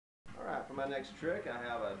Alright, for my next trick I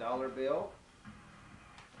have a dollar bill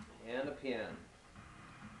and a pin.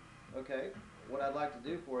 Okay, what I'd like to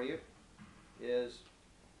do for you is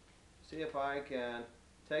see if I can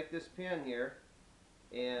take this pin here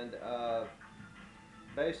and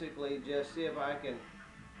basically just see if I can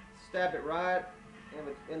stab it right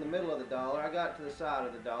in the middle of the dollar. I got it to the side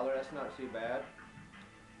of the dollar, that's not too bad.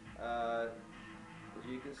 As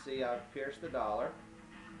you can see, I've pierced the dollar.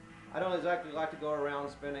 I don't exactly like to go around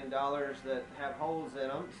spending dollars that have holes in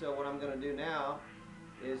them, so what I'm going to do now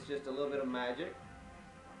is just a little bit of magic.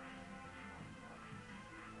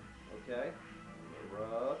 Okay, I'm going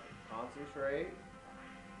to rub, concentrate,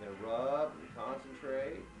 then rub and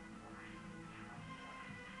concentrate,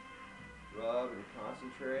 rub and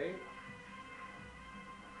concentrate.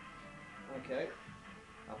 Okay,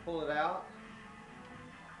 I pull it out.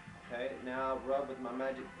 Okay, now rub with my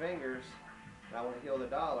magic fingers. And I want to heal the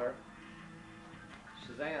dollar.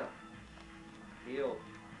 Shazam! Healed.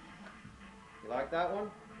 You like that one?